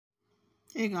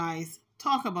Hey guys,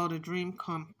 talk about a dream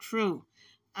come true.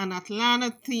 An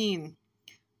Atlanta teen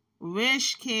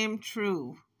wish came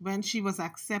true when she was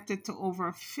accepted to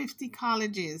over 50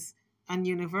 colleges and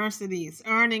universities,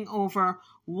 earning over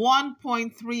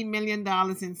 $1.3 million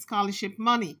in scholarship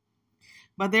money.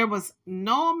 But there was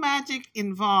no magic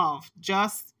involved,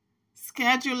 just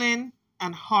scheduling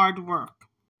and hard work.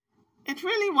 It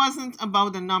really wasn't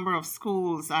about the number of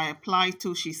schools I applied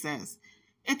to, she says.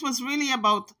 It was really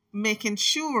about making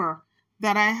sure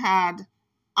that I had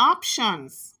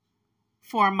options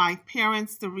for my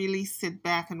parents to really sit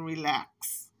back and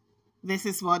relax. This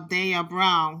is what Daya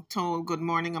Brown told Good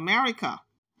Morning America.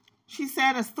 She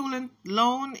said, a student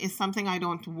loan is something I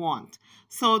don't want.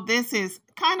 So this is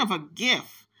kind of a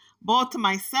gift, both to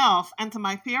myself and to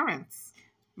my parents.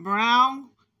 Brown,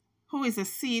 who is a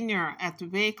senior at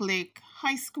Wake Lake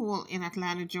High School in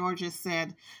Atlanta, Georgia,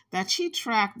 said that she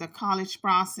tracked the college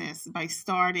process by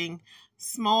starting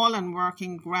small and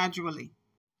working gradually.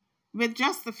 With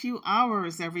just a few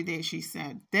hours every day, she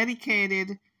said,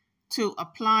 dedicated to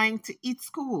applying to each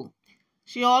school.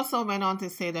 She also went on to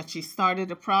say that she started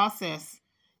the process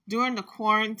during the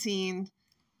quarantine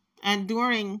and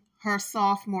during her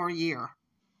sophomore year.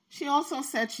 She also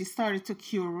said she started to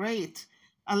curate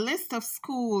a list of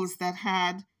schools that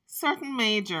had certain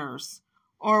majors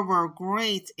or were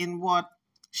great in what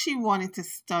she wanted to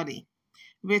study,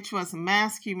 which was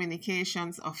mass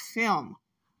communications of film.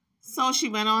 So she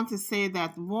went on to say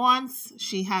that once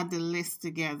she had the list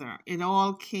together, it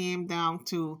all came down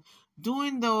to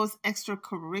doing those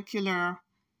extracurricular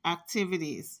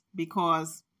activities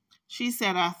because she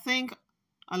said, I think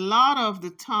a lot of the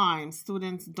time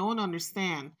students don't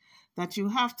understand that you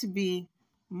have to be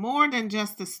more than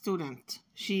just a student.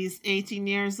 She's 18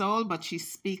 years old, but she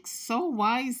speaks so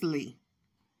wisely.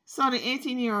 So the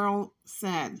 18-year-old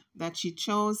said that she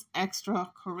chose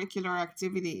extracurricular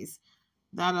activities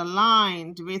that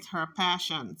aligned with her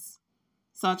passions,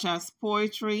 such as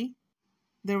poetry,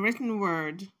 the written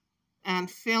word,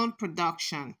 and film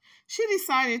production. She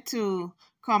decided to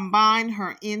combine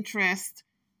her interest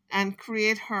and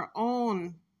create her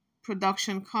own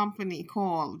production company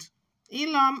called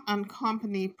Elam and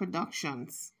Company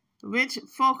Productions, which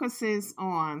focuses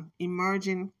on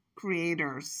emerging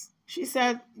creators. She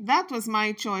said, that was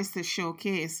my choice to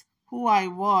showcase who I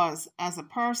was as a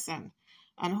person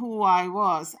and who I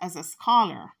was as a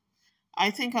scholar.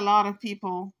 I think a lot of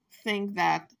people think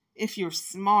that if you're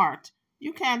smart,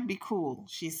 you can't be cool,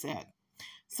 she said.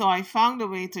 So I found a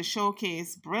way to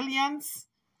showcase brilliance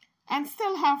and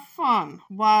still have fun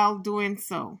while doing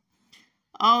so.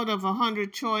 Out of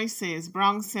 100 choices,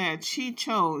 Brown said she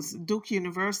chose Duke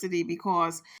University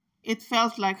because it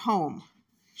felt like home.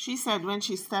 She said when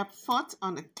she stepped foot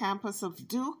on the campus of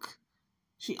Duke,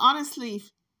 she honestly,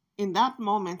 in that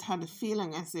moment, had a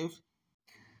feeling as if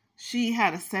she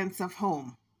had a sense of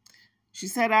home. She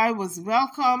said, I was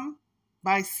welcomed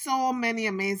by so many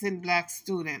amazing black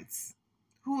students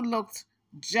who looked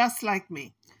just like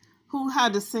me, who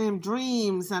had the same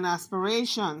dreams and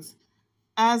aspirations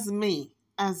as me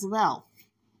as well.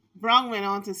 Brown went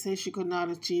on to say she could not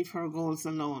achieve her goals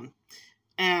alone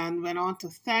and went on to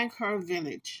thank her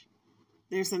village.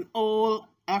 There's an old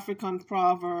African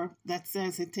proverb that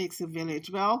says it takes a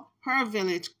village. Well, her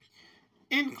village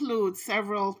includes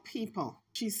several people.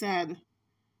 She said,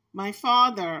 my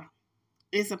father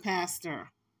is a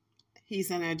pastor. He's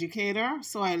an educator,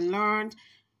 so I learned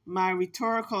my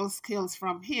rhetorical skills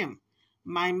from him.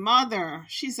 My mother,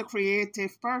 she's a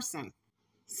creative person,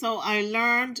 so I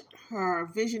learned her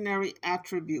visionary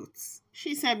attributes.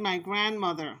 She said my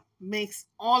grandmother makes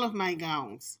all of my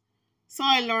gowns, so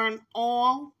I learned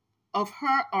all of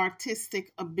her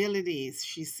artistic abilities,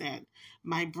 she said.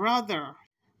 My brother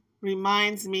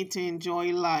reminds me to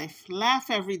enjoy life.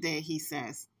 Laugh every day, he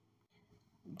says.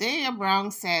 Daya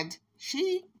Brown said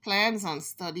she plans on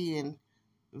studying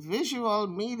visual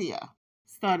media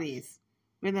studies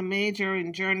with a major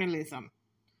in journalism.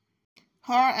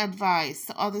 Her advice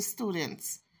to other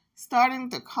students starting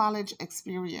the college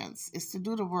experience is to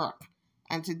do the work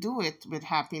and to do it with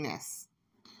happiness.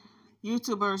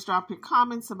 YouTubers, drop your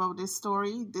comments about this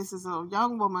story. This is a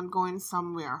young woman going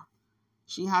somewhere.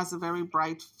 She has a very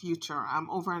bright future. I'm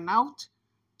over and out.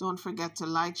 Don't forget to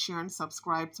like, share, and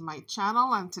subscribe to my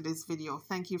channel and to this video.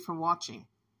 Thank you for watching.